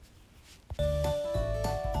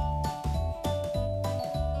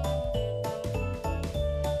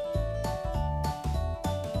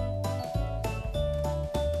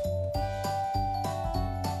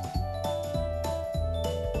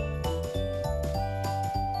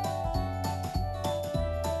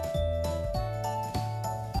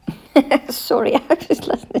Sorry, I was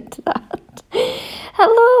listening to that.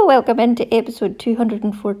 Hello, welcome into episode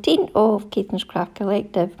 214 of Caithness Craft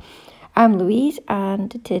Collective. I'm Louise,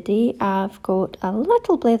 and today I've got a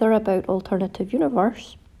little blather about Alternative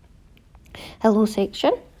Universe. Hello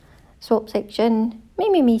section, swap section,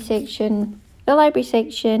 me section, the library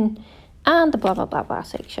section, and the blah blah blah blah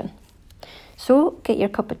section. So get your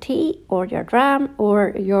cup of tea or your dram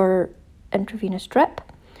or your intravenous drip,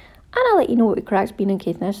 and I'll let you know what crack's been in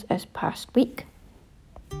Caithness this past week.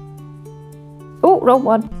 Oh, wrong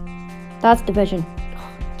one. That's Division.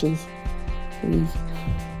 Oh, jeez. Louise.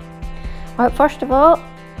 Right, first of all,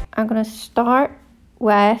 I'm going to start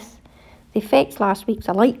with the effects last week,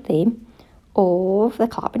 so I liked them, of the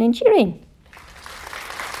clapping and cheering.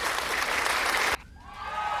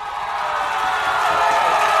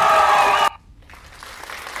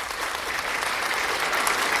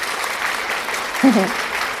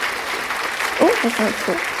 Oh, this one's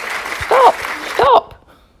cool. Stop!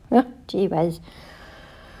 Oh, gee whiz.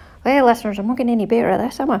 Well, listeners, I'm not getting any better at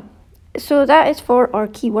this, am I? So that is for our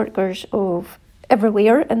key workers of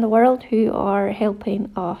everywhere in the world who are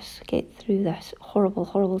helping us get through this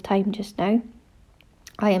horrible time just now.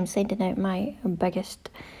 I am sending out my biggest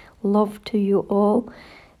love to you all.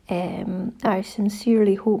 I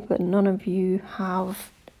sincerely hope that none of you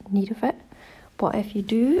have need of it. But if you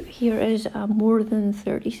do, here is a more than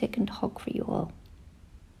 30-second hug for you all.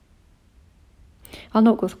 I'll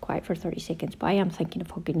not go quiet for 30 seconds, but I am thinking of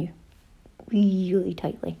hugging you really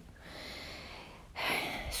tightly.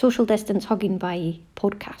 Social distance hugging by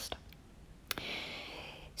podcast.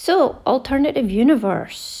 So, Alternative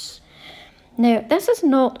Universe. Now, this is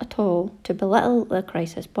not at all to belittle the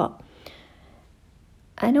crisis, but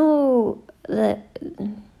I know that,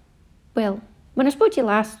 well, when I spoke to you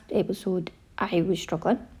last episode, I was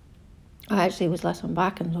struggling. I actually was listening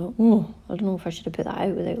back and thought, I don't know if I should have put that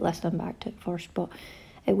out without listening back to it first, but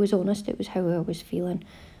it was honest, it was how I was feeling.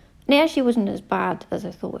 And it actually wasn't as bad as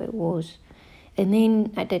I thought it was. And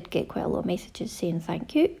then I did get quite a lot of messages saying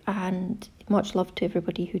thank you and much love to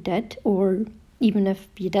everybody who did, or even if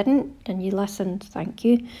you didn't and you listened, thank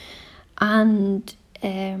you. And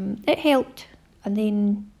it helped. And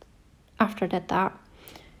then after I did that,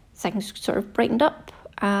 things sort of brightened up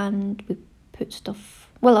and we put stuff,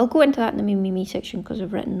 well, I'll go into that in the me section because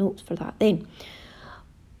I've written notes for that then.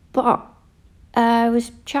 But I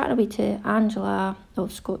was chatting away to Angela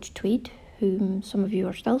of Scotch Tweed, whom some of you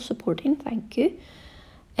are still supporting, thank you.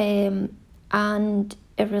 And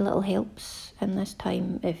every little helps in this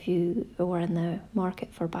time. If you were in the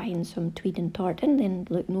market for buying some tweed and tartan, then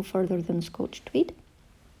look no further than Scotch Tweed.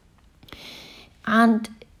 And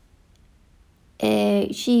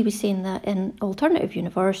she was saying that in Alternative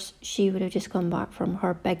Universe, she would have just come back from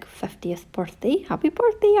her big 50th birthday. Happy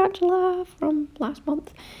birthday, Angela, from last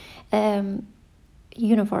month.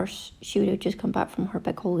 Universe, she would have just come back from her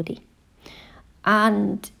big holiday.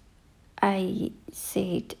 And I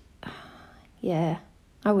said, yeah,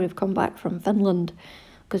 I would have come back from Finland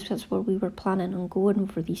because that's where we were planning on going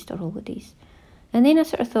for the Easter holidays. And then I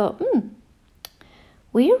sort of thought,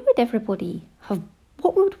 where would everybody have,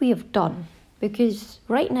 what would we have done? Because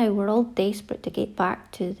right now we're all desperate to get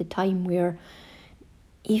back to the time where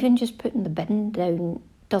even just putting the bin down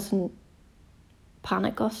doesn't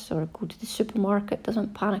panic us, or go to the supermarket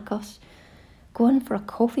doesn't panic us. Going for a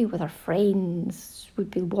coffee with our friends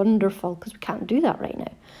would be wonderful because we can't do that right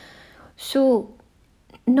now. So,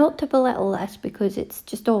 not to belittle this because it's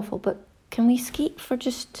just awful, but can we escape for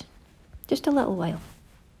just a little while?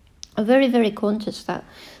 I'm very, very conscious that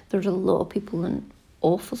there's a lot of people in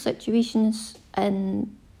awful situations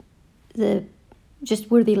in just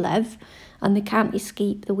where they live, and they can't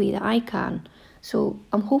escape the way that I can. So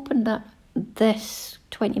I'm hoping that this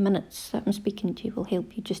 20 minutes that I'm speaking to you will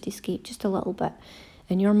help you just escape just a little bit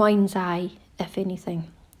in your mind's eye, if anything.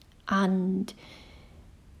 And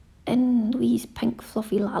in Louise Pink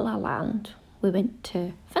Fluffy La La Land, we went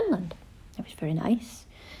to Finland. It was very nice.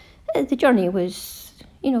 The journey was,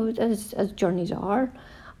 as journeys are,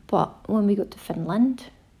 but when we got to Finland,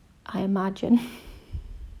 I imagine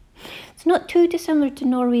it's not too dissimilar to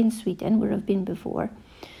Norway and Sweden, where I've been before.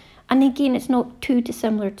 And again, it's not too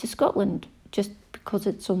dissimilar to Scotland, just because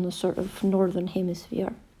it's on the sort of northern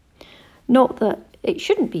hemisphere. Not that it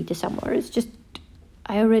shouldn't be dissimilar, it's just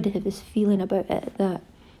I already have this feeling about it that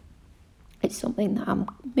it's something that I'm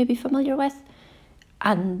maybe familiar with.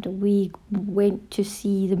 And we went to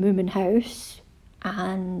see the Moomin House,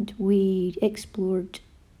 and we explored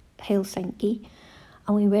Helsinki,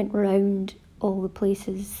 and we went around all the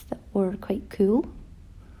places that were quite cool.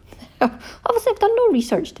 Obviously, I've done no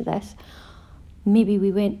research to this. Maybe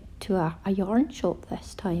we went to a yarn shop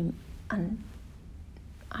this time, and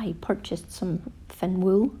I purchased some Finn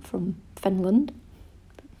wool from Finland.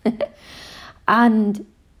 And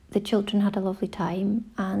the children had a lovely time,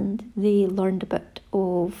 and they learned a bit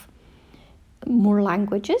of more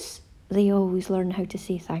languages. They always learn how to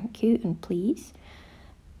say thank you and please.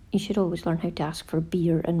 You should always learn how to ask for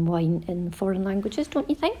beer and wine in foreign languages, don't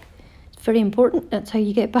you think? It's very important. That's how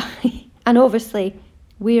you get by. And obviously,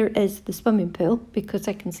 where is the swimming pool? Because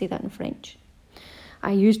I can say that in French.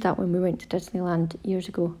 I used that when we went to Disneyland years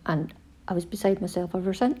ago, and I was beside myself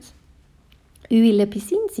ever since. Où est la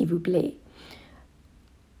piscine, s'il vous plaît?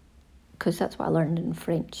 Because that's what I learned in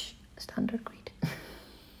French standard grade.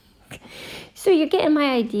 So you're getting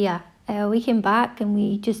my idea. We came back and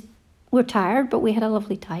we're tired, but we had a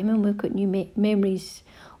lovely time, and we've got new memories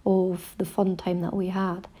of the fun time that we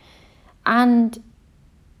had. And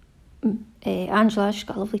Angela, she's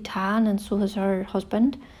got a lovely tan, and so has her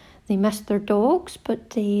husband. They missed their dogs,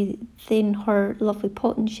 but then her lovely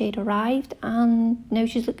potting shed arrived, and now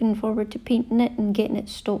she's looking forward to painting it and getting it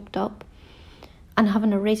stocked up and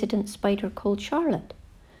having a resident spider called Charlotte.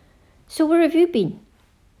 So where have you been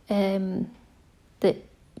that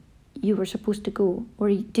you were supposed to go? Or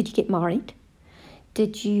did you get married?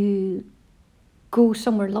 Did you go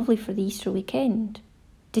somewhere lovely for the Easter weekend?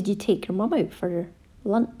 Did you take your mum out for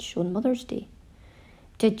lunch on Mother's Day?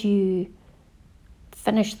 Did you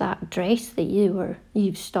finish that dress that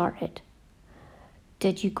you've started?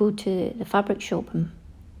 Did you go to the fabric shop and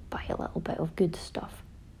buy a little bit of good stuff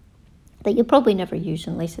that you'll probably never use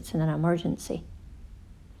unless it's in an emergency?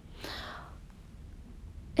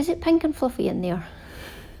 Is it pink and fluffy in there?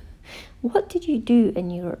 What did you do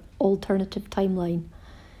in your alternative timeline?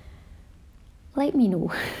 Let me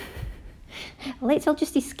know. Let's all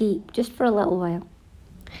just escape just for a little while.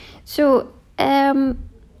 So, the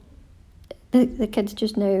kids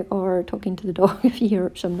just now are talking to the dog if you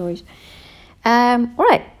hear some noise. All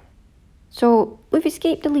right. So we've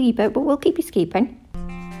escaped a little bit, but we'll keep escaping.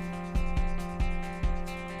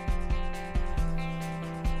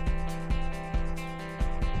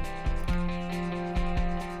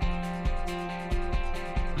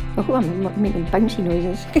 Oh, I'm making bouncy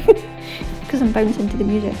noises because I'm bouncing to the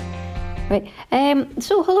music. Right.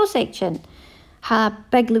 So hello section.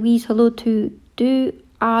 Big Louise, hello to Do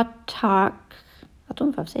Artak. I don't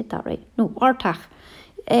know if I've said that right. No, Artach.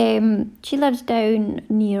 She lives down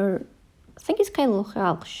near, I think it's Cailloch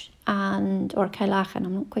or Cailachan.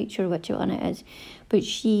 I'm not quite sure which one it is, but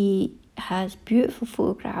she has beautiful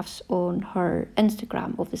photographs on her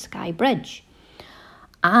Instagram of the Skye Bridge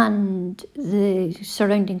and the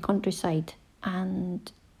surrounding countryside.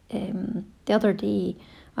 And the other day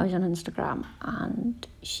I was on Instagram and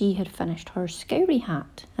she had finished her Scourie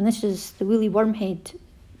hat, and this is the woolly wormhead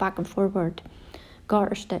back and forward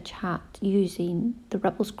garter stitch hat using the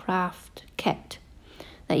Rebels Craft kit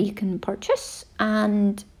that you can purchase,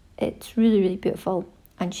 and it's really, really beautiful.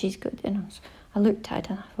 And she's good, I looked at it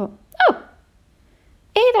and I thought, oh,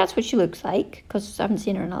 A, that's what she looks like, because I haven't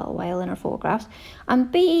seen her in a little while in her photographs, and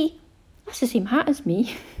B, that's the same hat as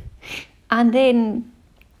me. And then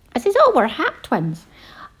I says, oh, we're hat twins.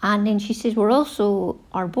 And then she says, we're also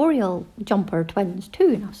arboreal jumper twins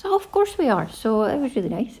too. And I was, oh, of course we are. So it was really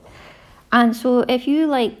nice. And so if you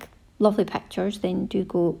like lovely pictures, then do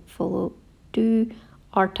go follow Do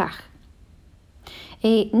Artach.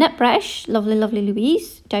 Knit British, lovely, lovely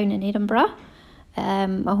Louise, down in Edinburgh.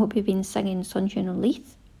 I hope you've been singing Sunshine on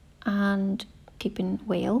Leith and keeping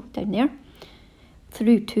well down there.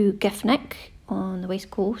 Through to Giffnick on the west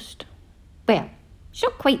coast. Well, she's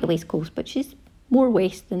not quite the west coast, but she's more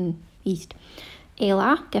west than east.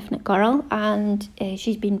 Ella, Giffnick girl, and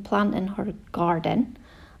she's been planting her garden,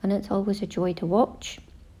 and it's always a joy to watch.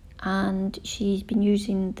 And she's been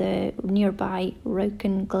using the nearby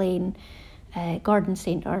Rowcan Glen garden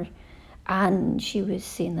centre, and she was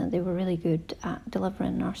saying that they were really good at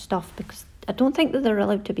delivering our stuff, because I don't think that they're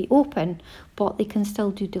allowed to be open, but they can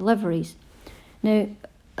still do deliveries. Now,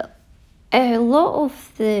 a lot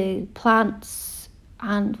of the plants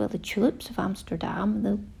and, well, the tulips of Amsterdam,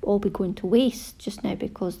 they'll all be going to waste just now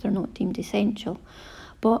because they're not deemed essential.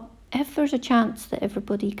 But if there's a chance that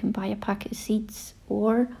everybody can buy a packet of seeds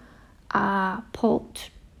or a pot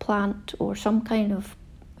plant or some kind of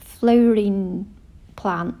flowering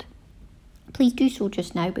plant, please do so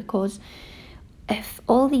just now, because if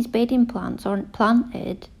all these bedding plants aren't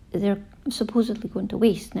planted, they're supposedly going to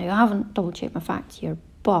waste. Now, I haven't double checked my facts here,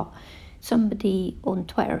 but somebody on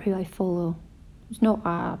Twitter who I follow, who's not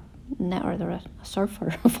a knitter, they're a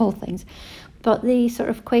surfer of all things, but they sort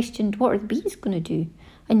of questioned, what are the bees going to do?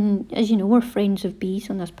 And as you know, we're friends of bees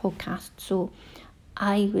on this podcast, so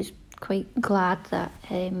I was quite glad that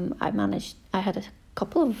I had a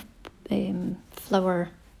couple of flower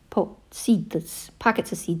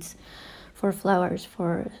packets of seeds for flowers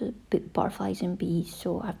for butterflies and bees,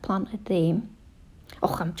 so I've planted them.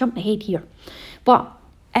 Oh, I'm jumping ahead here, but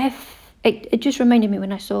if it just reminded me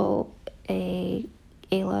when I saw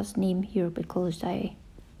Ella's name here, because I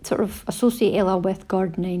sort of associate Ella with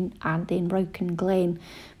gardening and then Rowcan Glen,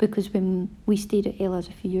 because when we stayed at Ella's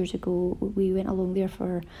a few years ago, we went along there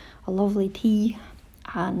for a lovely tea,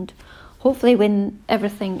 and hopefully when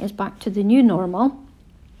everything is back to the new normal,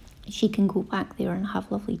 she can go back there and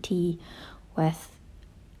have lovely tea with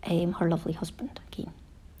her lovely husband again.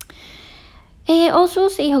 Also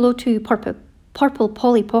say hello to Purple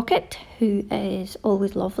Polly Pocket, who is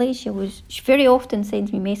always lovely. She very often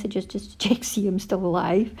sends me messages just to check see I'm still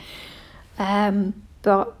alive.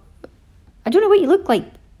 But I don't know what you look like,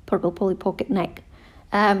 Purple Polly Pocket Nick,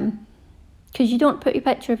 because you don't put your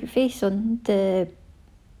picture of your face on the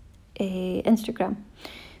Instagram,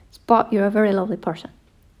 but you're a very lovely person.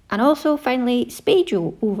 And also, finally,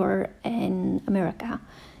 Spajo over in America.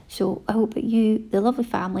 So I hope that you, the lovely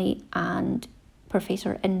family, and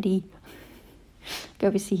Professor Indy,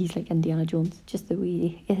 obviously he's like Indiana Jones, just the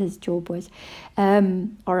way his job was,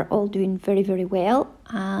 are all doing very, very well.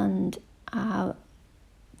 And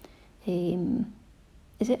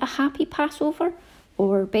is it a happy Passover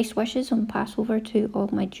or best wishes on Passover to all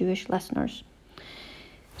my Jewish listeners?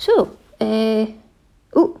 So,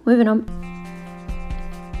 moving on.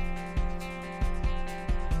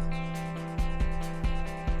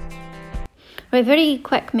 Right, very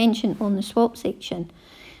quick mention on the swap section.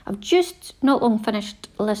 I've just not long finished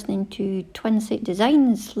listening to Twin Set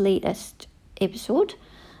Designs' latest episode,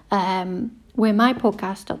 where my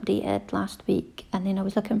podcast updated last week, and then I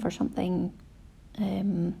was looking for something.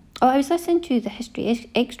 I was listening to the History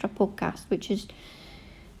Extra podcast, which is,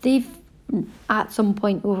 they've at some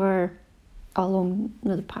point over along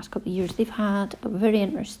the past couple of years, they've had a very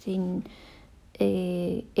interesting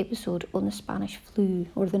episode on the Spanish flu,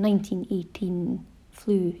 or the 1918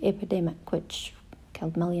 flu epidemic, which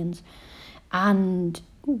killed millions, and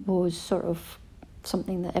was sort of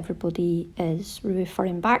something that everybody is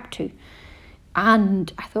referring back to.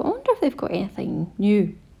 And I thought, I wonder if they've got anything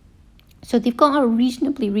new. So they've got a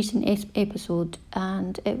reasonably recent episode,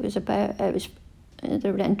 and they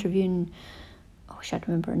were interviewing, I wish I'd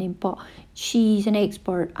remember her name, but she's an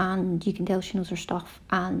expert, and you can tell she knows her stuff,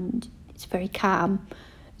 and it's very calm,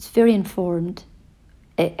 it's very informed.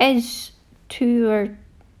 It is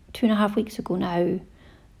 2.5 weeks ago now,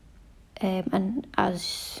 and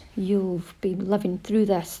as you've been living through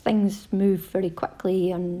this, things move very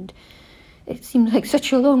quickly, and it seemed like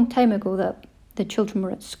such a long time ago that the children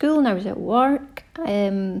were at school and I was at work,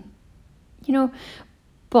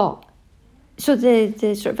 but so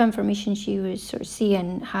the sort of information she was sort of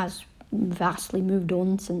seeing has vastly moved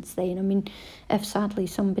on since then. I mean, if sadly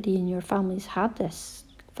somebody in your family's had this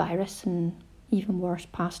virus and even worse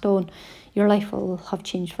passed on, your life will have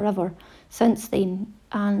changed forever since then.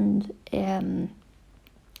 And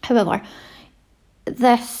however,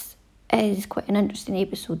 this is quite an interesting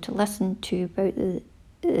episode to listen to about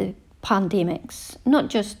the pandemics, not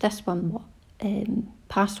just this one, but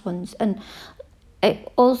past ones. And I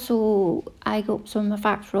got some of my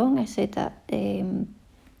facts wrong. I said that the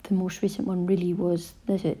most recent one really was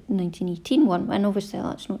the 1918 one, and obviously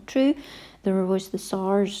that's not true. There was the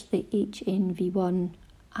SARS, the HNV1,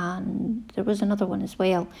 and there was another one as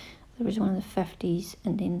well. There was one in the 50s,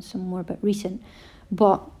 and then some more but recent.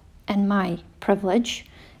 But in my privilege,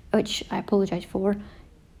 which I apologise for,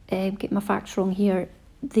 getting my facts wrong here,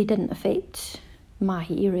 they didn't affect my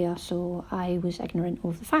area, so I was ignorant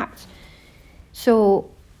of the facts. So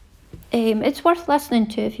it's worth listening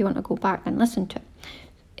to if you want to go back and listen to it.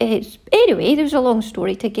 Anyway, there's a long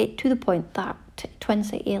story to get to the point that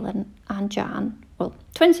Twinset Ellen and Jan,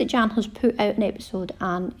 Twinset Jan has put out an episode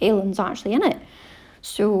and Ellen's actually in it.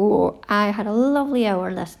 So I had a lovely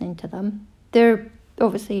hour listening to them. They're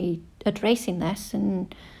obviously addressing this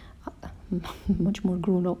in a much more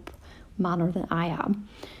grown-up manner than I am.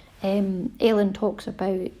 Ellen talks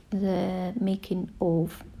about the making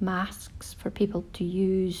of masks for people to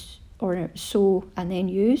use or sew and then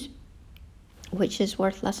use, which is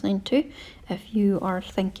worth listening to if you are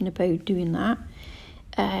thinking about doing that.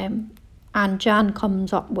 And Jan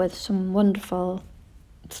comes up with some wonderful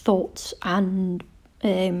thoughts and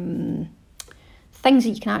things that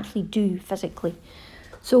you can actually do physically.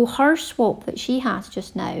 So her swap that she has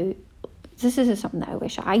just now, this is something that I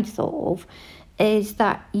wish I'd thought of, is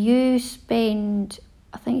that you spend,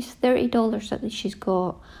 I think it's $30 that she's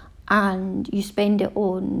got, and you spend it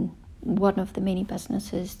on one of the many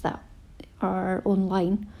businesses that are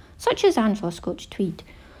online, such as Angela Scotch Tweed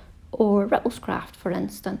or Ripplescraft, for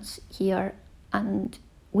instance, here. And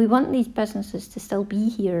we want these businesses to still be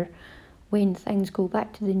here when things go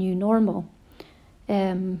back to the new normal.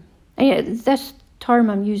 And this term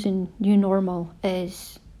I'm using, new normal,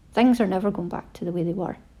 is things are never going back to the way they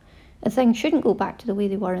were. And things shouldn't go back to the way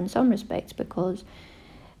they were in some respects, because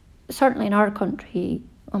certainly in our country,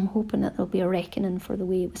 I'm hoping that there'll be a reckoning for the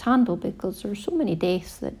way it was handled, because there's so many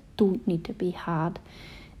deaths that don't need to be had.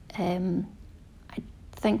 I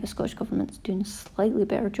think the Scottish Government's doing a slightly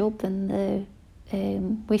better job than the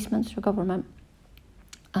Westminster Government,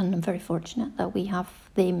 and I'm very fortunate that we have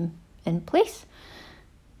them in place.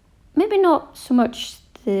 Maybe not so much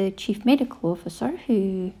the Chief Medical Officer,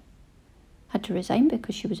 who had to resign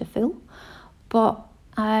because she was a fool, but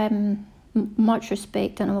much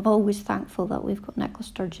respect, and I'm always thankful that we've got Nicola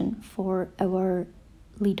Sturgeon for our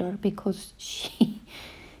leader, because she's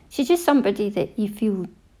just somebody that you feel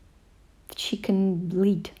she can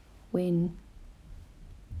lead when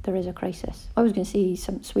there is a crisis. I was going to say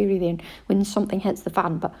some sweary then, when something hits the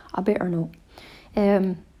fan, but I better not.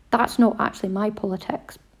 That's not actually my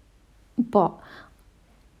politics, but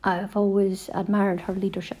I've always admired her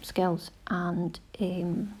leadership skills, and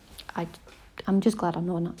I'm just glad I'm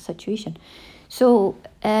not in that situation. So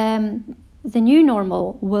the new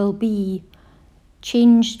normal will be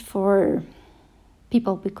changed for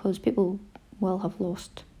people, because people will have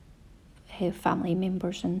lost family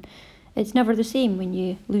members, and it's never the same when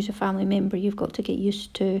you lose a family member. You've got to get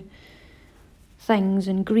used to things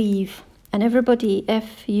and grieve. And everybody,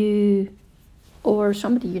 if you or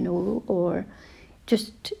somebody you know, or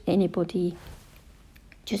just anybody,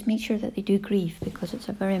 just make sure that they do grieve, because it's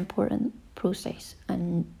a very important process,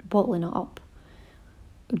 and bottling it up,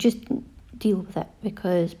 just deal with it,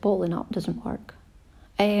 because bottling up doesn't work.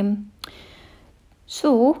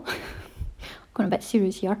 So going a bit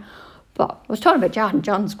serious here, but I was talking about Jan.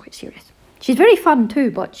 Jan's quite serious. She's very fun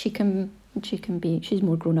too, but she's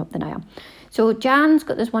more grown up than I am. So Jan's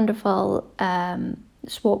got this wonderful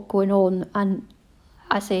swap going on, and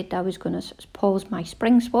I said I was going to pause my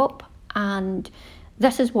spring swap, and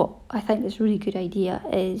this is what I think is a really good idea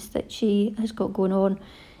is that she has got going on,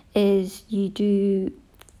 is you do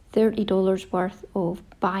 $30 worth of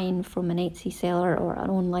buying from an Etsy seller or an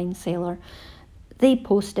online seller. They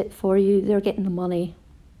post it for you, they're getting the money.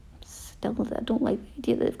 Still, I don't like the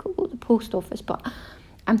idea that they've got to go to the post office, but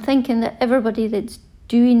I'm thinking that everybody that's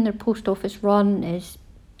doing their post office run is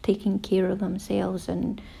taking care of themselves,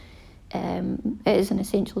 and it is an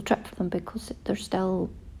essential trip for them, because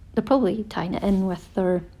they're probably tying it in with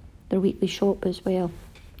their weekly shop as well.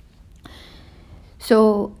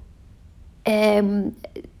 So I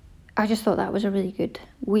just thought that was a really good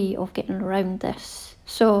way of getting around this.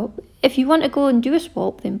 So if you want to go and do a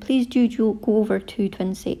swap, then please do go over to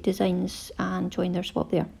Twinset Designs and join their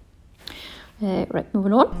swap there. Right,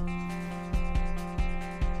 moving on.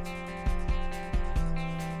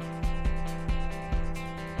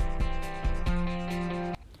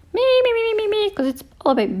 Me, because it's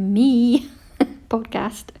all about me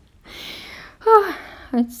podcast.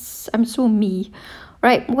 I'm so me.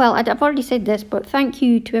 Right, well, I've already said this, but thank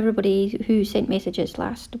you to everybody who sent messages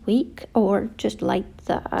last week, or just liked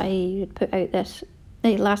that I put out this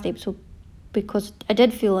last episode, because I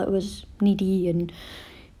did feel it was needy,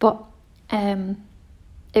 but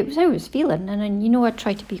it was how I was feeling, and I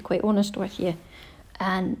try to be quite honest with you,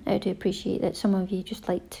 and I do appreciate that some of you just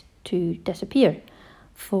liked to disappear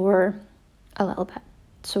for a little bit.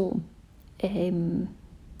 So even,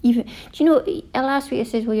 do you know, last week I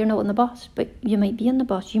said, well, you're not on the bus, but you might be on the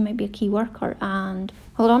bus, you might be a key worker, and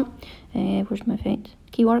hold on, where's my friend?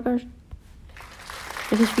 Key workers,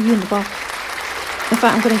 this is for you on the bus. In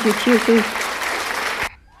fact, I'm going to do a cheer too.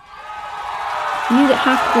 You that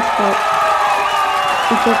have to go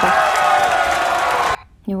to work,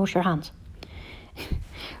 you wash your hands.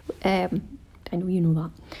 I know you know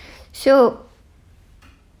that. So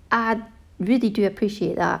I really do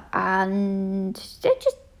appreciate that, and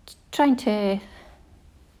just trying to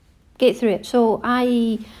get through it. So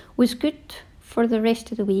I was good for the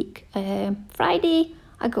rest of the week. Friday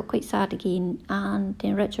I got quite sad again, and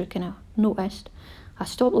then Richard kind of noticed I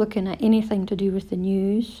stopped looking at anything to do with the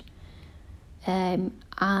news,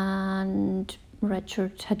 and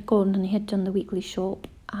Richard had gone and he had done the weekly shop,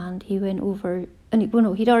 and he went over, and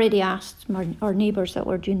he'd already asked our neighbours that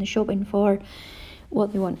were doing the shopping for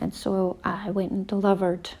what they wanted, so I went and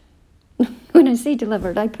delivered. When I say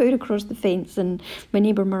delivered, I put it across the fence, and my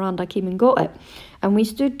neighbour Miranda came and got it, and we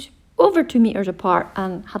stood over 2 meters apart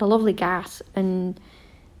and had a lovely gas, and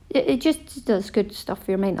it just does good stuff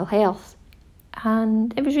for your mental health,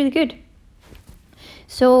 and it was really good.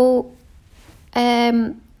 So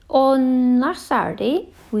on last Saturday,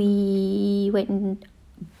 we went and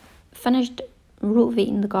finished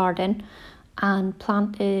rotating the garden and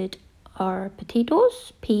planted our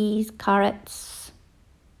potatoes, peas, carrots.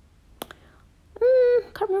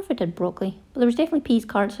 Can't remember if I did broccoli, but there was definitely peas,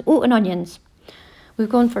 carrots, and onions. We've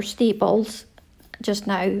gone for staples just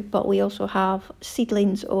now, but we also have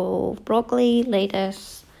seedlings of broccoli,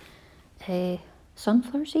 lettuce,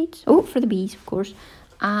 sunflower seeds, for the bees, of course,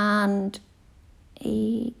 and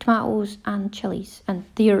tomatoes and chilies, and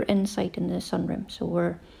they're inside in the sunroom,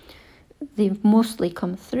 so they've mostly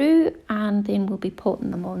come through, and then we'll be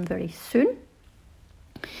potting them on very soon.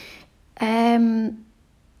 And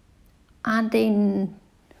then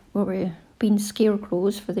we're being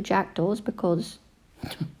scarecrows for the jackdaws because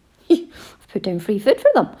I've put down free food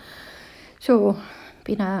for them. So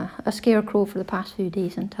been a scarecrow for the past few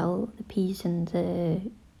days until the peas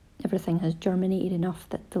and everything has germinated enough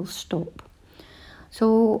that they'll stop.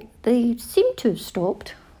 So they seem to have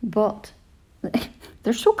stopped, but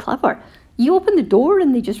they're so clever. You open the door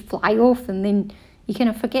and they just fly off, and then you kind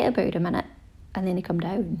of forget about it a minute, and then they come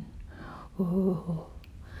down. Oh.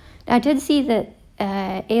 I did see that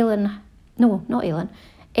Ella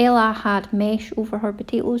had mesh over her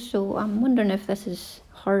potatoes, so I'm wondering if this is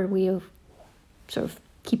her way of sort of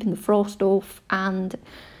keeping the frost off, and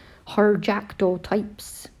her jackdaw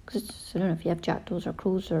types, because I don't know if you have jackdaws or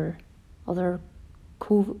crows or other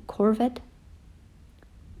corvid,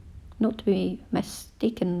 not to be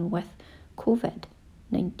mistaken with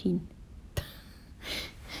COVID-19.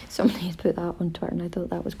 Somebody has put that on Twitter and I thought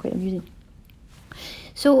that was quite amusing.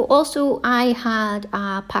 So also I had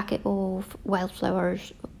a packet of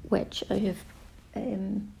wildflowers which I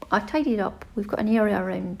tidied up. We've got an area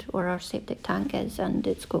around where our septic tank is, and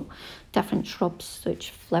it's got different shrubs which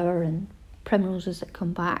flower and primroses that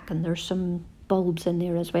come back, and there's some bulbs in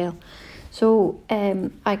there as well. So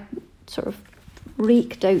I sort of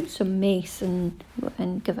raked out some mace and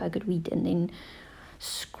give it a good weed, and then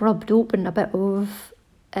scrubbed open a bit of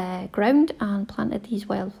ground and planted these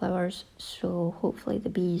wildflowers, so hopefully the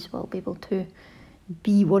bees will be able to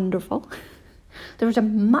be wonderful. There was a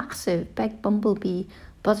massive big bumblebee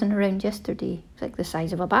buzzing around yesterday, like the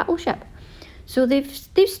size of a battleship. So they've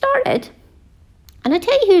started, and I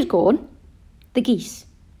tell you who's gone, the geese,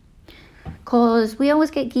 because we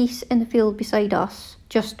always get geese in the field beside us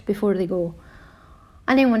just before they go.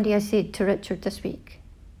 And then one day I said to Richard this week,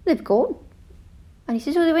 they've gone. And he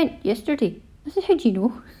says, oh, they went yesterday. I said, how do you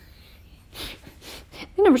know?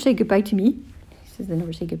 They never say goodbye to me. He says, they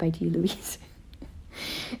never say goodbye to you, Louise.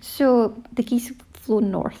 So the geese have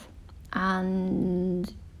flown north. And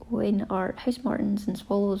when our house martins and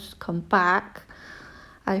swallows come back,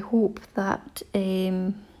 I hope that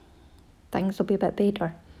things will be a bit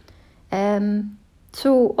better.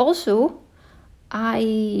 So also,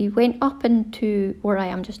 I went up into where I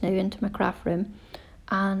am just now, into my craft room,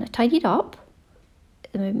 and I tidied up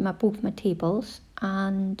both my tables,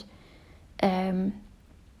 and I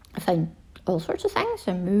found all sorts of things.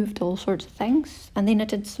 I moved all sorts of things, and then I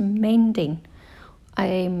did some mending.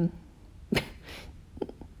 I'm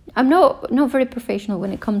not very professional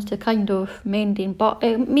when it comes to kind of mending, but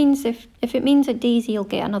it means if it means that Daisy will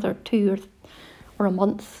get another 2 or a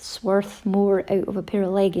month's worth more out of a pair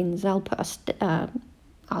of leggings, I'll put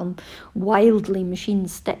I'll wildly machine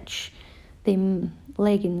stitch them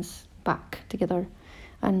leggings back together.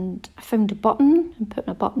 And I found a button and put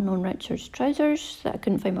a button on Richard's trousers that I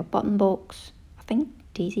couldn't find my button box. I think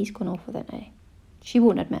Daisy's gone off with it now. She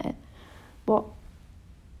won't admit it, but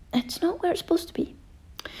it's not where it's supposed to be.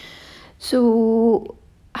 So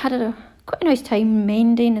I had quite a nice time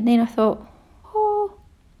mending, and then I thought,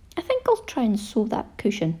 I think I'll try and sew that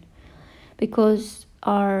cushion, because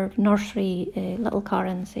our nursery little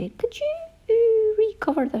Karen said, could you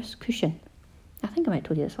recover this cushion? I think I might have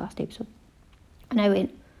told you this last episode. And I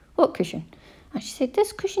went, what cushion? And she said,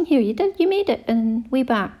 this cushion here, you made it way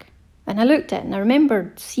back. And I looked at it and I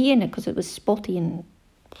remembered seeing it because it was spotty and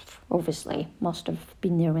obviously must have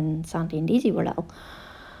been there when Sandy and Daisy were little.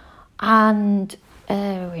 And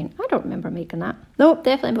I went, I don't remember making that. No,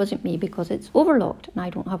 definitely wasn't me, because it's overlocked and I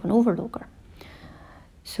don't have an overlocker.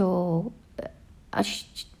 So,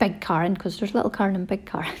 Big Karen, because there's little Karen and Big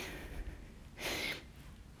Karen.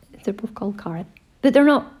 They're both called Karen. But they're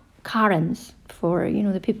not Karens for,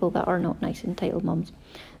 the people that are not nice entitled mums.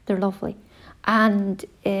 They're lovely. And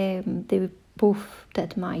they both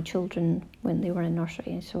did my children when they were in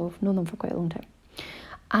nursery, so I've known them for quite a long time.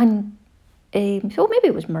 And so maybe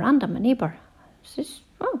it was Miranda, my neighbour.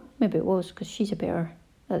 Maybe it was, because she's a better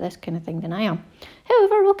at this kind of thing than I am.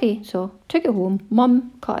 However, okay, so took it home.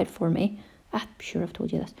 Mum cut it for me, I'm sure I've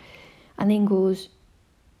told you this. And then goes,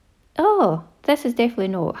 oh, this is definitely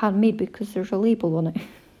not handmade because there's a label on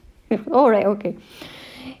it. All right, okay.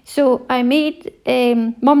 So I made,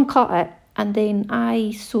 Mum cut it, and then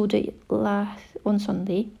I sewed it on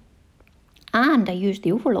Sunday, and I used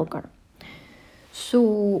the overlocker.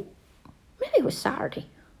 So maybe it was Saturday.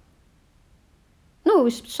 No, it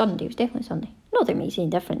was Sunday. It was definitely Sunday. Not that it makes any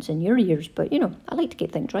difference in your ears, but I like to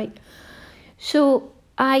get things right. So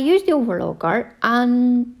I used the overlocker,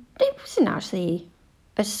 and it wasn't actually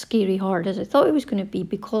as scary hard as I thought it was going to be,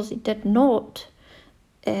 because it did not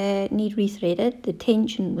need rethreaded. The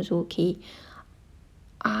tension was okay,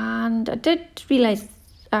 and I did realise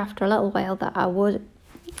after a little while that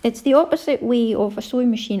it's the opposite way of a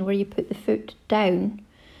sewing machine, where you put the foot down.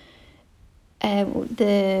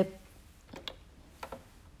 My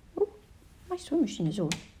sewing machine is on.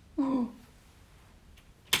 Oh.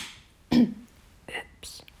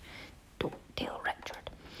 Oops. Don't tell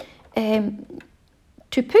Richard.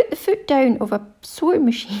 To put the foot down of a sewing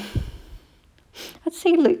machine, I'd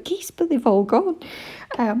say look geese, but they've all gone.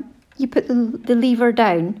 You put the lever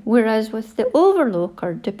down, whereas with the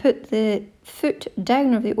overlocker, to put the foot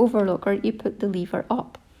down of the overlocker, you put the lever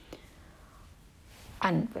up.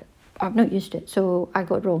 And I've not used it, so I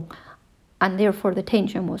got it wrong. And therefore the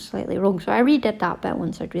tension was slightly wrong. So I redid that bit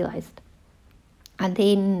once I'd realised. And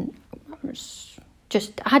then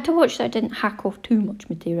I had to watch that I didn't hack off too much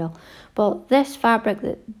material. But this fabric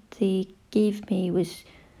that they gave me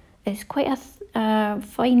is quite a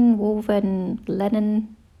fine woven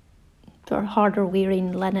linen, or harder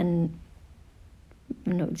wearing linen.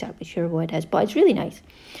 I'm not exactly sure what it is, but it's really nice.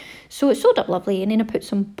 So it sewed up lovely, and then I put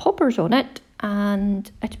some poppers on it, and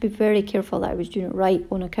I had to be very careful that I was doing it right,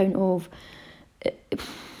 on account of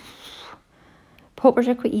poppers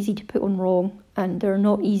are quite easy to put on wrong, and they're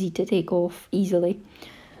not easy to take off easily.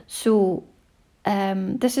 So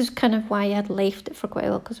this is kind of why I had left it for quite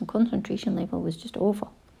a while, because my concentration level was just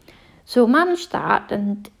awful. So managed that,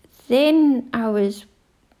 and then I was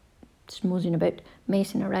just moseying about,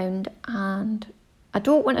 messing around, and I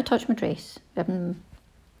don't want to touch my dress. I'm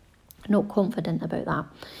not confident about that.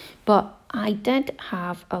 But I did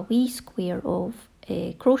have a wee square of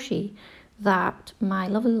crochet that my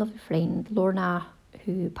lovely, lovely friend Lorna,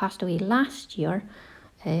 who passed away last year,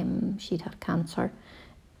 she'd had cancer,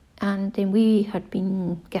 and then we had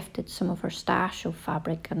been gifted some of her stash of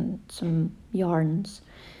fabric and some yarns.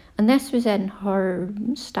 And this was in her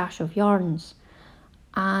stash of yarns.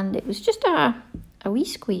 And it was just a wee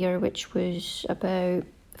square, which was about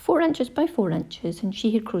 4 inches by 4 inches, and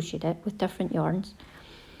she had crocheted it with different yarns.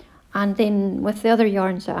 And then with the other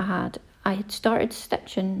yarns that I had started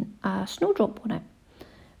stitching a snowdrop on it.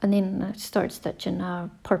 And then I started stitching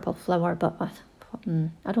a purple flower, but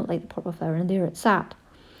I don't like the purple flower, and there it sat.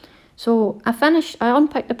 So I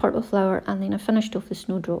unpicked the purple flower, and then I finished off the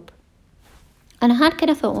snowdrop. And I had kind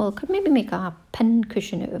of thought, well, I could maybe make a pin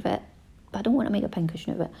cushion out of it, but I don't want to make a pin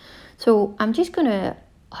cushion out of it. So I'm just going to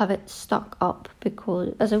have it stuck up,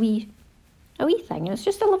 because as a wee thing, and it's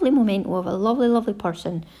just a lovely memento of a lovely, lovely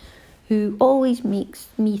person who always makes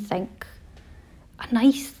me think a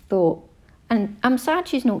nice thought. And I'm sad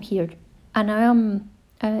she's not here, and I am.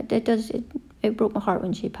 It broke my heart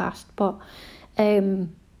when she passed, but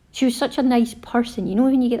she was such a nice person. You know,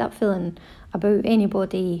 when you get that feeling about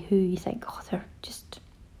anybody who you think, oh, they're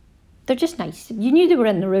just nice. You knew they were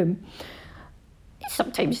in the room.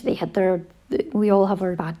 Sometimes we all have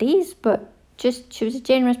our bad days, but she was a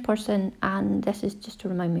generous person, and this is just to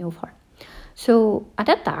remind me of her. So I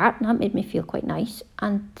did that, and that made me feel quite nice.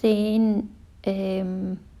 And then,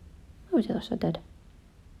 what was the other I did?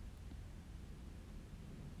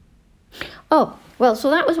 Oh, well, so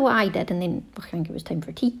that was what I did, and then I think it was time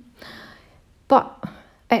for tea. But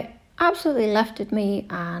it absolutely lifted me,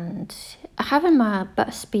 and having my bit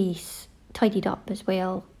of space tidied up as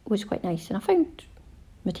well was quite nice. And I found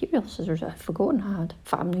material scissors I'd forgotten I had.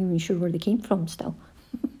 I'm not even sure where they came from still.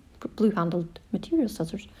 Blue-handled material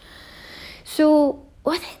scissors. So,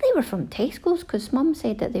 I think they were from Tesco's, because Mum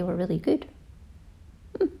said that they were really good.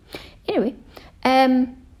 Anyway,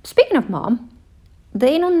 speaking of Mum,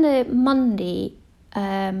 then on the Monday,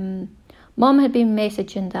 Mum had been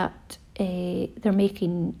messaging that they're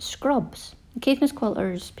making scrubs. The Caithness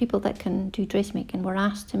Quilters, people that can do dressmaking, were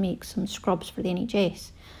asked to make some scrubs for the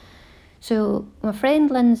NHS. So my friend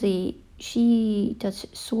Lindsay, she does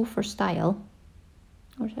Sew for Style.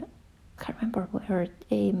 Or is it? I can't remember what her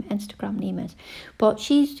Instagram name is. But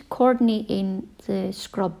she's coordinating the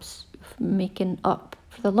scrubs, making up,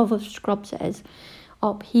 for the love of scrubs it is,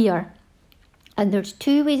 up here. And there's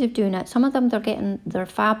two ways of doing it. Some of them, they're getting their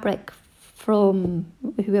fabric from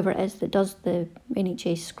whoever it is that does the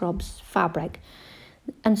NHS scrubs fabric,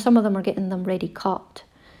 and some of them are getting them ready cut.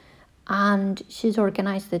 And she's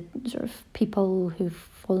organised the sort of people who've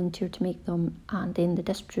volunteered to make them, and then the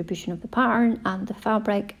distribution of the pattern and the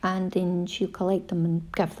fabric, and then she'll collect them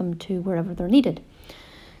and give them to wherever they're needed.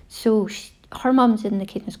 So her mum's in the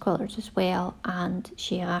Caithness Quilters as well, and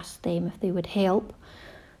she asked them if they would help.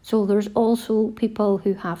 So there's also people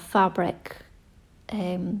who have fabric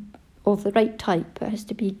of the right type. It has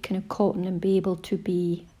to be kind of cotton and be able to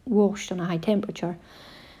be washed on a high temperature.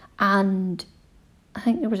 And I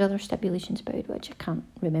think there was other stipulations about it, which I can't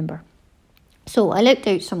remember. So I looked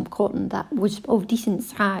out some cotton that was of decent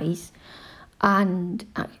size, and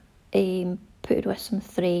I put it with some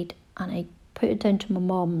thread, and I put it down to my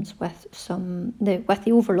mum's with the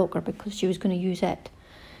overlocker, because she was going to use it.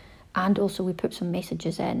 And also we put some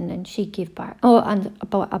messages in, and she gave back, and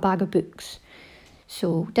a bag of books.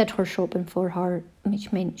 So did her shopping for her,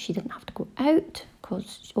 which meant she didn't have to go out,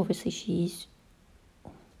 because obviously she's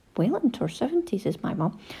well into her 70s, is my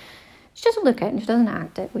mum. She doesn't look it and she doesn't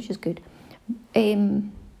act it, which is good.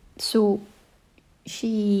 So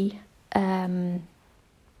she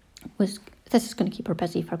this is going to keep her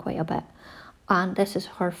busy for quite a bit. And this is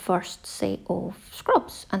her first set of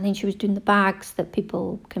scrubs. And then she was doing the bags that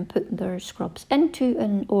people can put their scrubs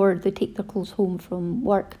into, or they take their clothes home from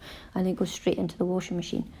work and they go straight into the washing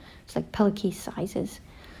machine. It's like pillowcase sizes.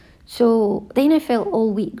 So then I felt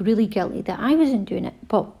all week really guilty that I wasn't doing it.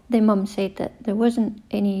 But then Mum said that there wasn't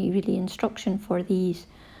any really instruction for these.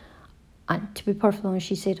 And to be perfectly honest,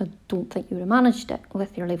 she said, I don't think you would have managed it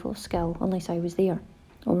with your level of skill unless I was there.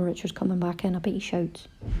 Or Richard's coming back in, I bet he shouts,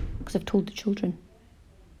 because I've told the children.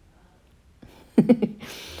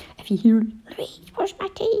 If you hear, Louise, where's my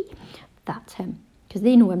tea? That's him, because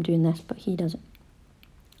they know I'm doing this, but he doesn't.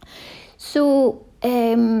 So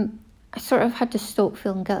I sort of had to stop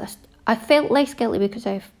feeling guilty. I felt less guilty because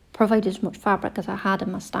I've provided as much fabric as I had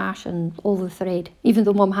in my stash and all the thread. Even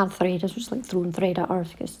though Mum had thread, I was just like throwing thread at her,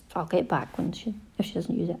 because I'll get it back if she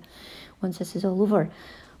doesn't use it once this is all over.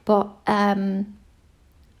 But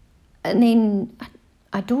and then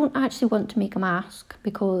I don't actually want to make a mask,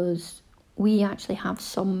 because we actually have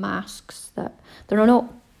some masks that they're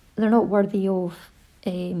not worthy of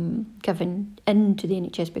given into the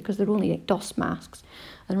NHS, because they're only like dust masks,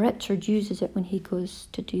 and Richard uses it when he goes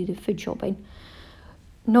to do the food shopping.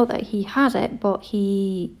 Not that he has it, but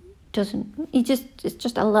he doesn't. It's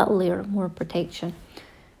just a little layer of more protection.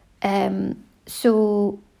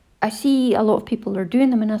 So I see a lot of people are doing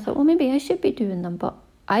them, and I thought, well, maybe I should be doing them, but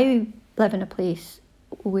I live in a place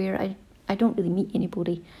where I don't really meet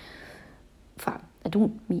anybody. In fact, I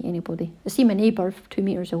don't meet anybody. I see my neighbour 2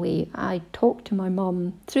 metres away. I talked to my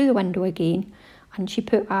mum through the window again, and she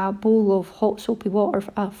put a bowl of hot soapy water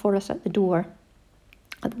for us at the door.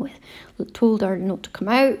 I told her not to come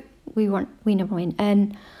out. We never went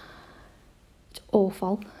in. It's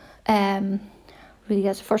awful. Really,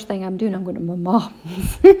 that's the first thing I'm doing. I'm going to my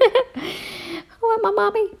mum's. I want my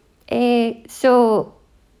mummy. So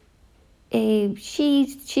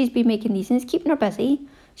she's been making these, and it's keeping her busy.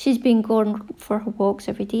 She's been going for her walks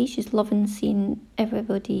every day. She's loving seeing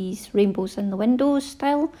everybody's rainbows in the windows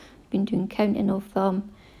still. Been doing counting of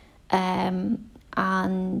them.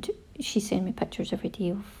 And she's sending me pictures every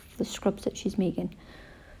day of the scrubs that she's making.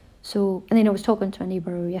 So, and then I was talking to a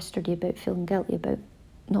neighbour yesterday about feeling guilty about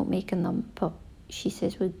not making them. But she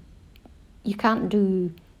says, well, you can't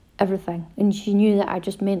do everything. And she knew that I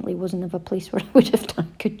just mentally wasn't of a place where I would have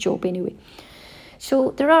done a good job anyway.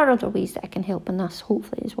 So there are other ways that I can help, and this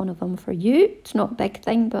hopefully is one of them for you. It's not a big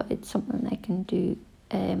thing, but it's something I can do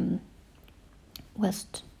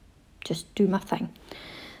whilst just do my thing.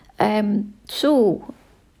 So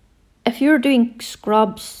if you're doing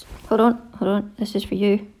scrubs, hold on, this is for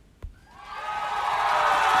you.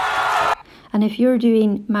 And if you're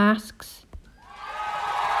doing masks,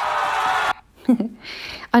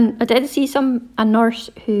 and I did see a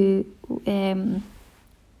nurse who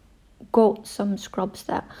got some scrubs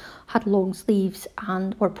that had long sleeves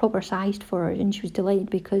and were proper sized for her, and she was delighted,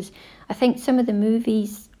 because I think some of the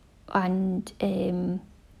movies and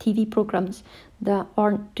TV programmes that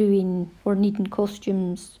aren't doing or needing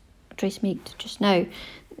costumes dressmaked just now,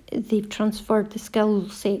 they've transferred the skill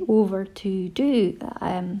set over to do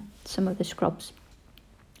some of the scrubs,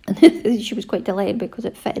 and she was quite delighted because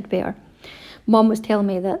it fitted better. Mum was telling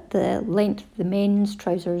me that the length of the men's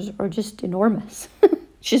trousers are just enormous.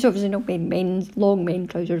 She's obviously not made long men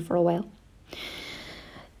trousers for a while.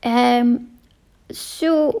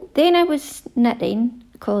 So then I was knitting,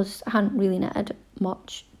 because I hadn't really knitted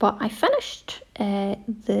much, but I finished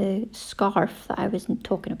the scarf that I was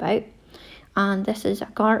talking about. And this is a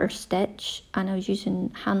garter stitch, and I was using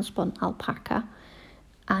handspun alpaca,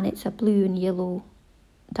 and it's a blue and yellow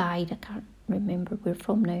dyed. I can't remember where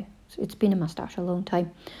from now. So it's been in my stash a long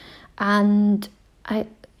time. And I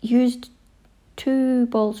used 2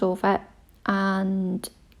 balls of it, and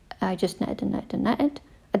I just knitted and knitted and knitted.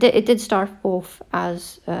 It did start off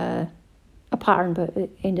as a pattern, but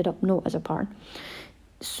it ended up not as a pattern.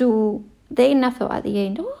 So then I thought at the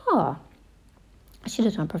end, I should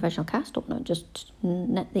have done a professional cast opener, just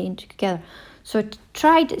knit the end together. So I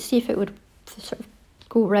tried to see if it would sort of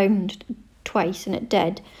go round twice, and it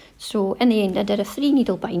did. So in the end, I did a 3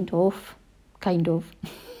 needle bind off, kind of.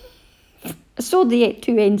 I sewed the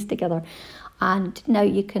 2 ends together, and now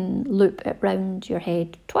you can loop it round your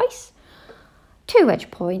head twice, to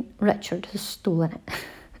which point Richard has stolen it,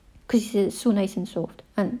 because he says it's so nice and soft,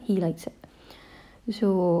 and he likes it.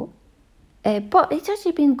 So, but it's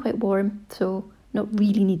actually been quite warm, so not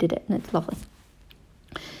really needed it, and it's lovely.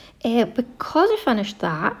 Because I finished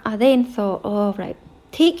that, I then thought, right,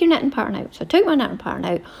 take your knitting pattern out. So I took my knitting pattern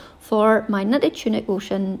out for my knitted tunic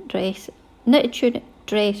knitted tunic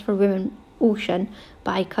dress for women ocean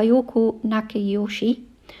by Kayoko Nakayoshi.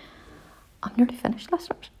 I'm nearly finished,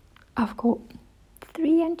 listeners. I've got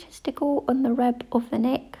 3 inches to go on the rib of the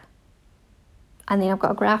neck, and then I've got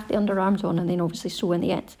to graft the underarms on, and then obviously sew in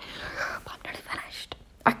the ends. But I'm nearly finished.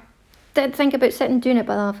 I did think about sitting and doing it,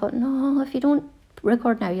 but then I thought, no, if you don't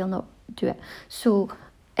record now, you'll not do it. So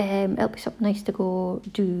it'll be something nice to go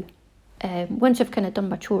do. Once I've kind of done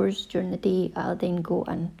my chores during the day, I'll then go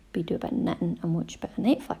and do a bit of knitting and watch a bit of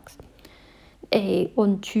Netflix.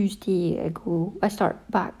 On Tuesday, I start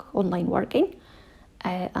back online working,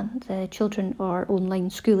 and the children are online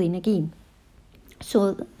schooling again.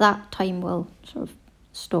 So that time will sort of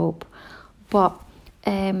stop. But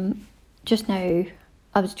just now,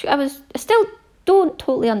 I still don't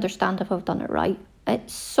totally understand if I've done it right.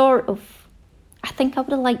 It's sort of, I think I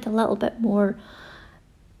would have liked a little bit more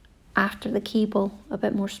after the cable, a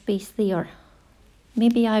bit more space there.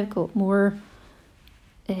 Maybe I've got more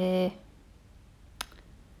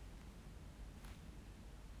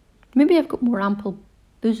ample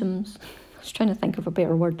bosoms. I was trying to think of a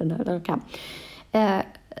better word than that, I can't.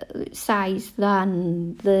 Size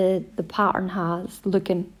than the pattern has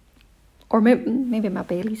looking, or maybe my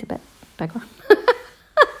belly's a bit bigger.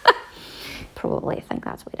 Probably, I think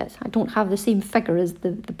that's what it is. I don't have the same figure as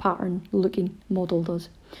the pattern looking model does.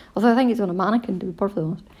 Although I think it's on a mannequin, to be perfectly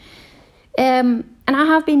honest. And I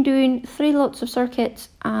have been doing 3 lots of circuits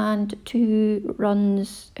and 2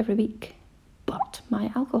 runs every week. But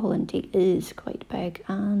my alcohol intake is quite big,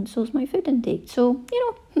 and so is my food intake. So,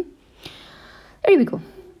 there we go.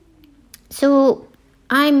 So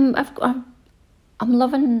I'm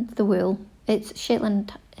loving the wool. It's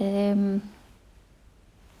Shetland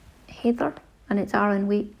heather, and it's Aran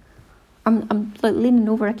weight. I'm like leaning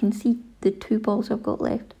over. I can see the 2 balls I've got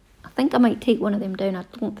left. I think I might take one of them down. I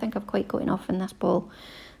don't think I've quite got enough in this ball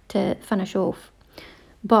to finish off.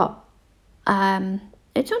 But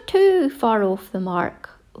it's not too far off the mark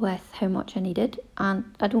with how much I needed, and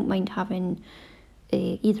I don't mind having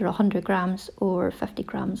either 100 grams or 50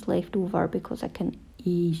 grams left over, because I can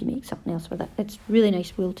easily make something else with it. It's really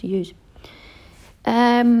nice wool to use.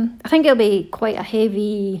 I think it'll be quite a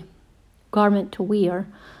heavy garment to wear,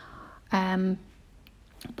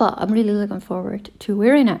 but I'm really looking forward to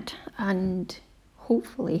wearing it, and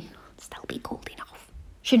hopefully it'll still be cold enough.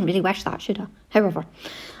 Shouldn't really wish that, should I? However,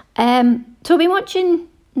 so I've been watching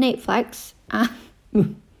Netflix. I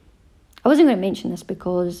wasn't going to mention this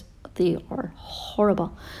because they are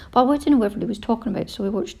horrible, but I wanted to know what everybody was talking about, so we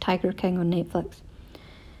watched Tiger King on Netflix,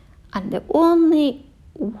 and the only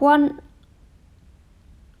once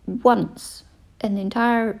in the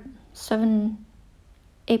entire 7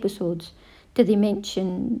 episodes did they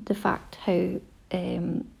mention the fact how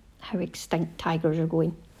extinct tigers are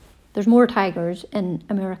going. There's more tigers in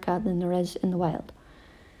America than there is in the wild.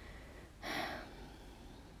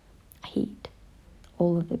 I hate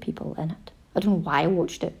all of the people in it. I don't know why I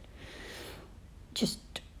watched it.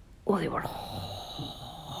 They were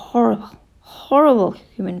horrible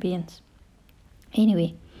human beings.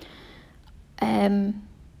 Anyway, so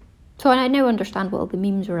I now understand what all the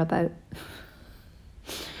memes are about.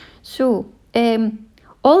 So,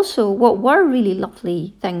 also, what were really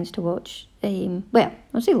lovely things to watch, well,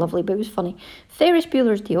 I say lovely, but it was funny. Ferris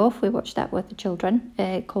Bueller's Day Off, we watched that with the children,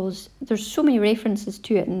 because there's so many references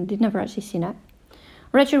to it, and they'd never actually seen it.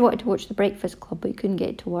 Richard wanted to watch The Breakfast Club, but he couldn't get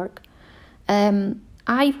it to work.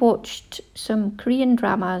 I've watched some Korean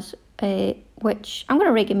dramas, which I'm going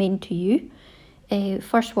to recommend to you.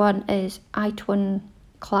 First one is Itaewon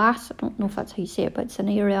Class. I don't know if that's how you say it, but it's an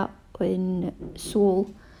area in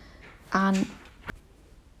Seoul. And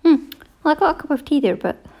well, I got a cup of tea there,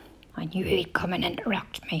 but I knew he'd come and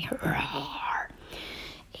interrupt me.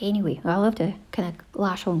 Anyway, I'll have to kind of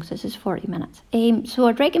lash on because this is 40 minutes. So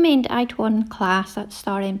I'd recommend Itaewon Class. That's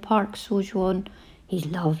starring Park Seo-joon. He's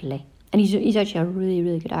lovely. And he's actually a really,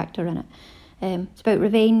 really good actor in it. It's about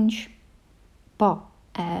revenge, but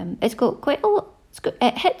it's got quite a lot.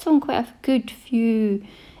 It hits on quite a good few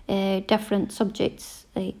different subjects,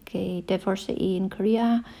 like diversity in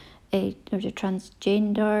Korea. There's a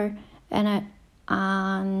transgender in it,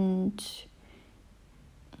 and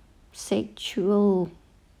sexual,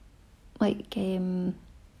 like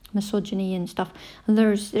misogyny and stuff. And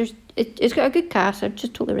it's got a good cast. I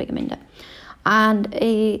just totally recommend it. And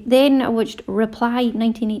then I watched Reply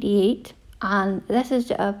 1988, and this is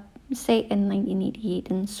set in 1988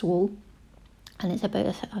 in Seoul, and it's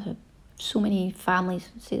about so many families.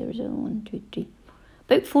 Say there was 1, 2, 3,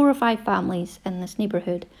 about 4 or 5 families in this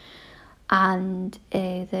neighbourhood, and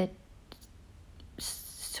the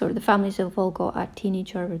families have all got a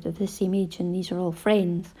teenager of the same age, and these are all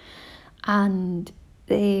friends. And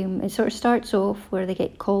it sort of starts off where they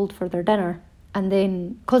get called for their dinner, and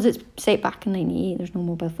then because it's set back in 98, there's no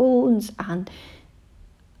mobile phones, and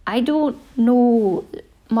I don't know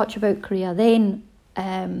much about Korea then,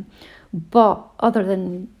 but other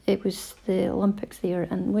than it was the Olympics there,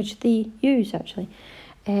 and which they use actually,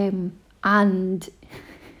 and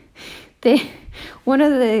one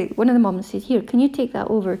of the mums says, "Here, can you take that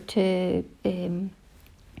over to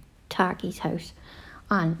Taki's house?"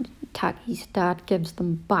 And Taki's dad gives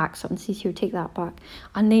them back something, says, "Here, take that back."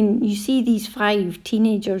 And then you see these 5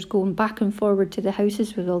 teenagers going back and forward to the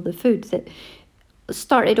houses with all the food that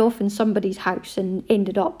started off in somebody's house and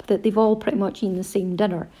ended up that they've all pretty much eaten the same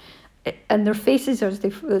dinner. And their faces as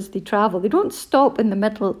they travel, they don't stop in the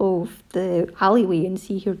middle of the alleyway and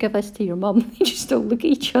see, "Here, give this to your mum." They just all look at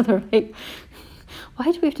each other like,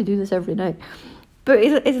 why do we have to do this every night? But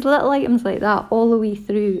it's little items like that all the way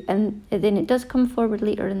through, and then it does come forward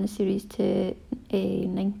later in the series to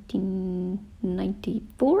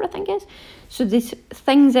 1994, I think it is. So there's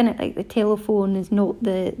things in it, like the telephone is not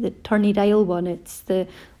the turny dial one, it's the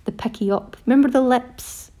picky up. Remember the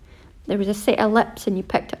lips? There was a set of lips and you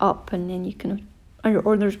picked it up, and then you can,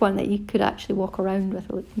 or there's one that you could actually walk around with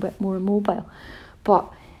a little bit more mobile.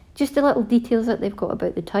 But just the little details that they've got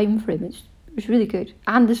about the time frame, it's really good.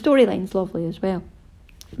 And the storyline's lovely as well,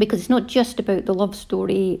 because it's not just about the love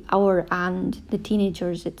story and the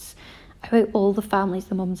teenagers, it's about all the families,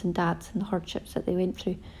 the mums and dads, and the hardships that they went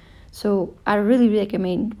through. So I really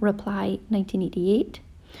recommend Reply 1988.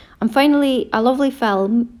 And finally, a lovely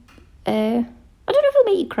film, I don't know if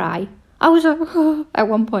it'll make you cry. I was at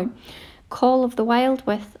one point. Call of the Wild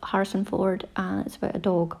with Harrison Ford, and it's about a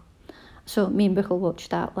dog. So me and Buchel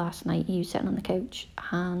watched that last night. He was sitting on the couch,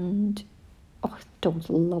 and the dog's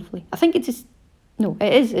lovely. I think it is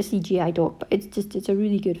a CGI dog, but it's a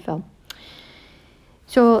really good film.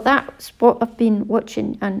 So that's what I've been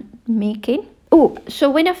watching and making. Oh,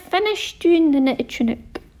 so when I finish doing the knitted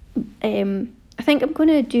tunic, I think I'm going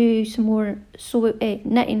to do some more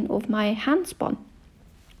knitting of my handspun.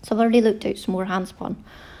 So I've already looked out some more handspun,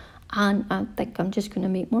 and I think I'm just going to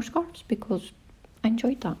make more scarves because I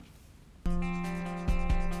enjoyed that.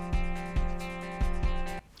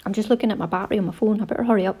 I'm just looking at my battery on my phone. I better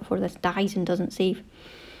hurry up before this dies and doesn't save.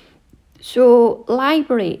 So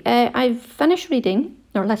library, I've finished reading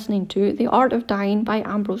or listening to The Art of Dying by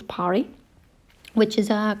Ambrose Parry, which is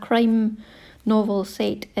a crime novel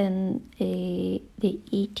set in the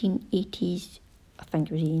 1880s, I think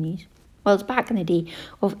it was 80s. Well, it's back in the day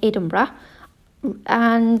of Edinburgh.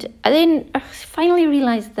 And then I finally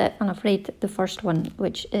realised that, and I've read the first one,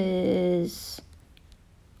 which is,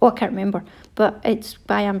 I can't remember, but it's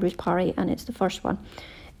by Ambrose Parry, and it's the first one.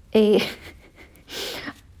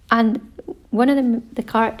 And one of the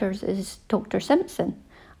characters is Dr. Simpson,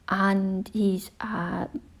 and he's a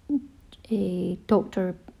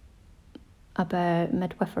doctor about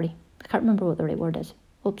midwifery. I can't remember what the right word is.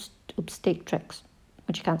 Obstetrics,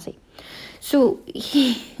 which you can't say. So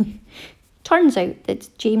he turns out that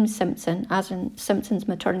James Simpson, as in Simpson's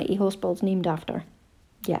maternity hospital, is named after.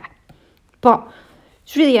 Yeah. But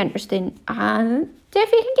it's really interesting. And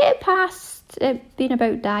if you can get past it being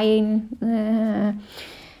about dying, the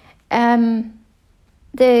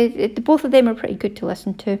both of them are pretty good to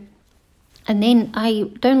listen to. And then I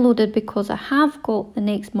downloaded, because I have got the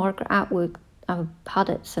next Margaret Atwood. I've had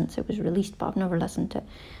it since it was released, but I've never listened to it.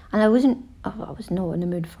 And I was not in the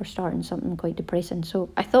mood for starting something quite depressing. So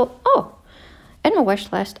I thought, in my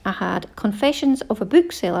wish list, I had Confessions of a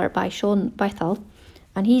Bookseller by Sean Bethel.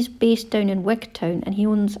 and he's based down in Wigtown, and he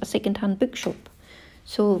owns a second-hand bookshop.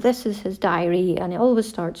 So this is his diary, and it always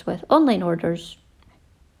starts with online orders,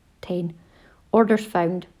 10. Orders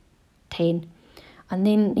found, 10. And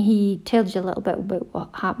then he tells you a little bit about what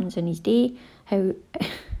happens in his day, how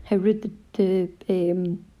rude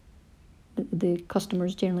the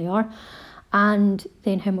customers generally are, and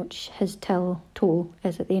then how much his till total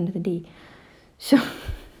is at the end of the day. So,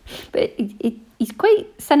 but he's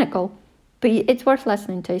quite cynical, but it's worth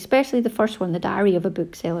listening to, especially the first one, The Diary of a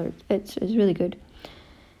Bookseller. It's really good.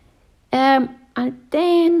 And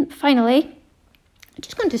then finally, I'm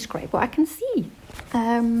just going to describe what I can see.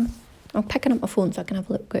 I'm picking up my phone so I can have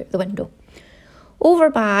a look out the window. Over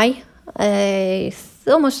by,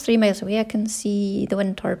 almost 3 miles away, I can see the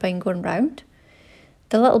wind turbine going round.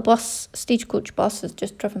 The little stagecoach bus has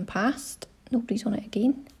just driven past. Nobody's on it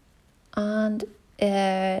again. And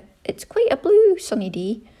it's quite a blue, sunny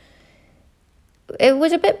day. It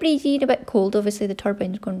was a bit breezy and a bit cold. Obviously, the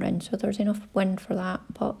turbine's going round, so there's enough wind for that.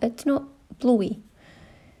 But it's not blowy.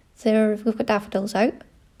 We've got daffodils out,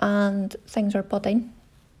 and things are budding.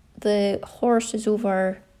 The horse is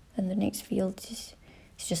over in the next field. He's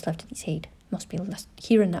just lifted his head. Must be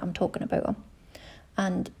hearing that I'm talking about him.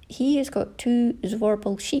 And he has got 2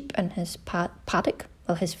 Zvorpal sheep in his paddock,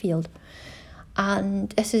 his field. And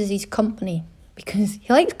this is his company, because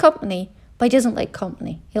he likes company, but he doesn't like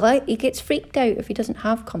company. He gets freaked out if he doesn't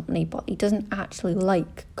have company, but he doesn't actually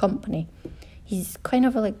like company. He's kind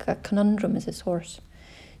of like a conundrum as his horse.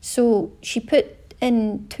 So she put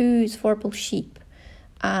in 2 Zvorpal sheep,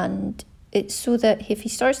 and it's so that if he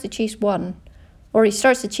starts to chase one, or he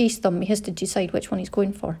starts to chase them, he has to decide which one he's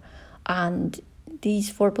going for. And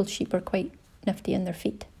these Zvorpal sheep are quite nifty in their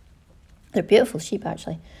feet. They're beautiful sheep,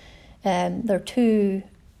 actually. They're 2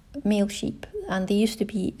 male sheep, and they used to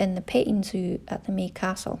be in the petting zoo at the May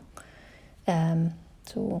Castle. So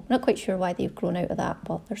I'm not quite sure why they've grown out of that,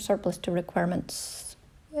 but they're surplus to requirements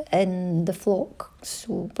in the flock.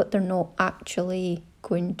 But they're not actually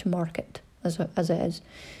going to market as it is.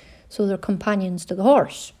 So they're companions to the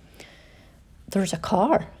horse. There's a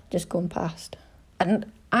car just going past,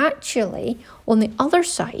 and actually on the other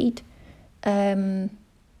side, the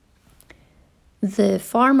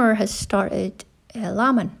farmer has started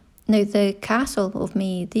lambing. Now, the Castle of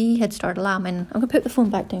May, they had started lambing. I'm going to put the phone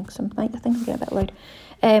back down because I think I'm getting a bit loud.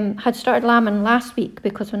 Had started lambing last week,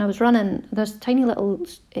 because when I was running, there's tiny little,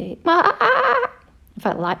 in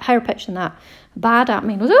fact, like higher pitch than that, bad at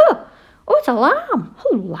me and goes, oh, it's a lamb.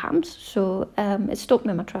 Hello, lambs. So it stopped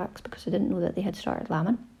me in my tracks because I didn't know that they had started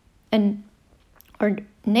lambing. And our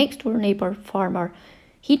next door neighbour farmer,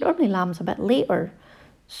 he normally lambs a bit later.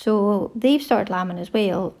 So they've started lambing as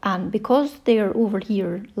well, and because they're over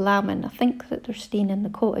here lambing, I think that they're staying in the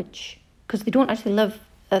cottage, because they don't actually live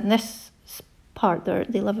in this part.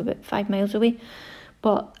 They live about 5 miles away,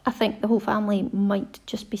 but I think the whole family might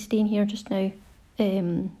just be staying here just now.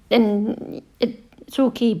 And it's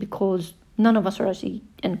okay because none of us are actually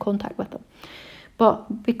in contact with them.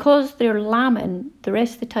 But because they're lambing, the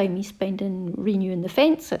rest of the time he's spending renewing the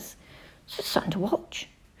fences. So it's something to watch.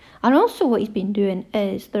 And also what he's been doing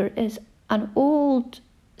is there is an old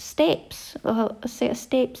steps, a set of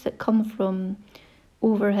steps that come from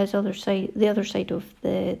over the other side of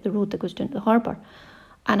the road that goes down to the harbour.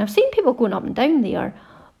 And I've seen people going up and down there,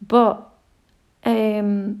 but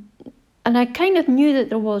and I kind of knew that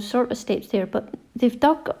there was sort of steps there, but they've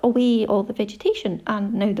dug away all the vegetation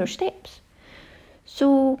and now there's steps.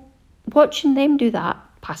 So watching them do that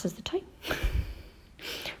passes the time.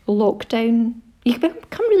 Lockdown. You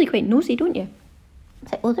become really quite nosy, don't you?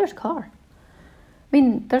 It's like, there's a car. I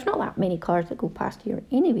mean, there's not that many cars that go past here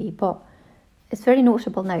anyway, but it's very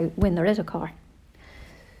noticeable now when there is a car.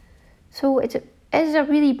 So it is a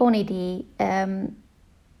really bonny day. I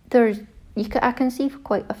can see for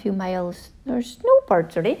quite a few miles. There's no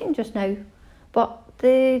birds or anything just now, but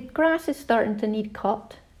the grass is starting to need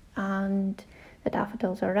cut, and the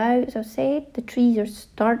daffodils are out, as I've said. The trees are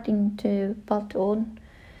starting to bud on.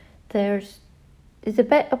 There's a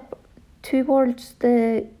bit up towards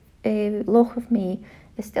the Loch of May.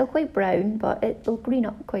 It's still quite brown, but it'll green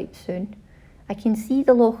up quite soon. I can see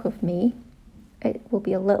the Loch of May. It will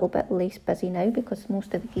be a little bit less busy now because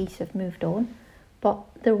most of the geese have moved on. But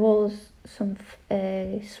there was some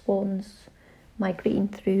swans migrating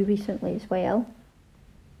through recently as well.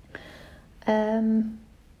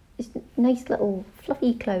 It's nice little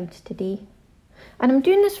fluffy clouds today. And I'm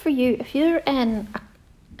doing this for you. If you're in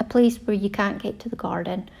a place where you can't get to the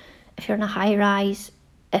garden, if you're in a high rise,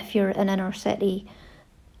 if you're in inner city,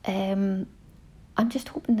 I'm just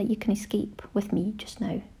hoping that you can escape with me just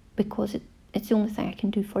now, because it's the only thing I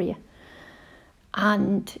can do for you.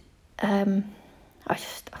 And I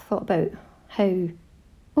thought about how,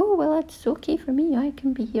 oh, well, it's okay for me, I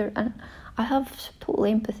can be here. And I have total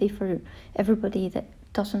empathy for everybody that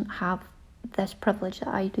doesn't have this privilege that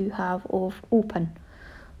I do have of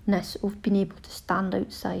openness, of being able to stand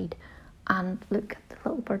outside and look at the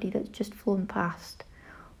little birdie that's just flown past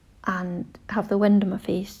and have the wind in my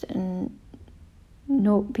face and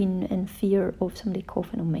not being in fear of somebody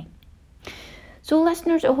coughing on me. So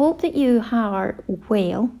listeners, I hope that you are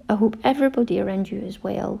well. I hope everybody around you is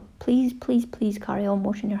well. Please, please, please carry on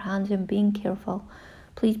washing your hands and being careful.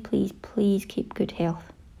 Please, please, please keep good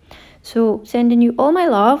health. So sending you all my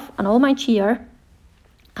love and all my cheer.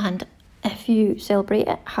 And if you celebrate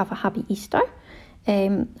it, have a happy Easter.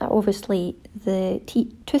 Obviously, the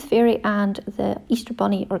Tooth Fairy and the Easter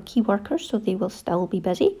Bunny are key workers, so they will still be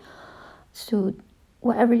busy. So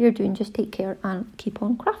whatever you're doing, just take care and keep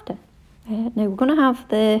on crafting. Now we're going to have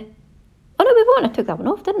the... Oh no, we won't. I took that one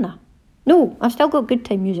off, didn't I? No, I've still got good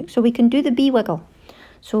time music, so we can do the bee wiggle.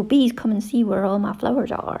 So bees, come and see where all my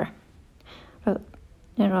flowers are. Right,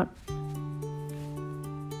 they're not...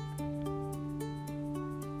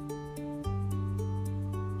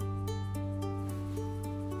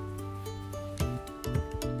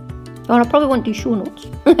 Well, I probably won't do show notes.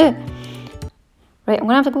 Right, I'm going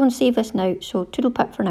to have to go and save this now, so toodle pip for now.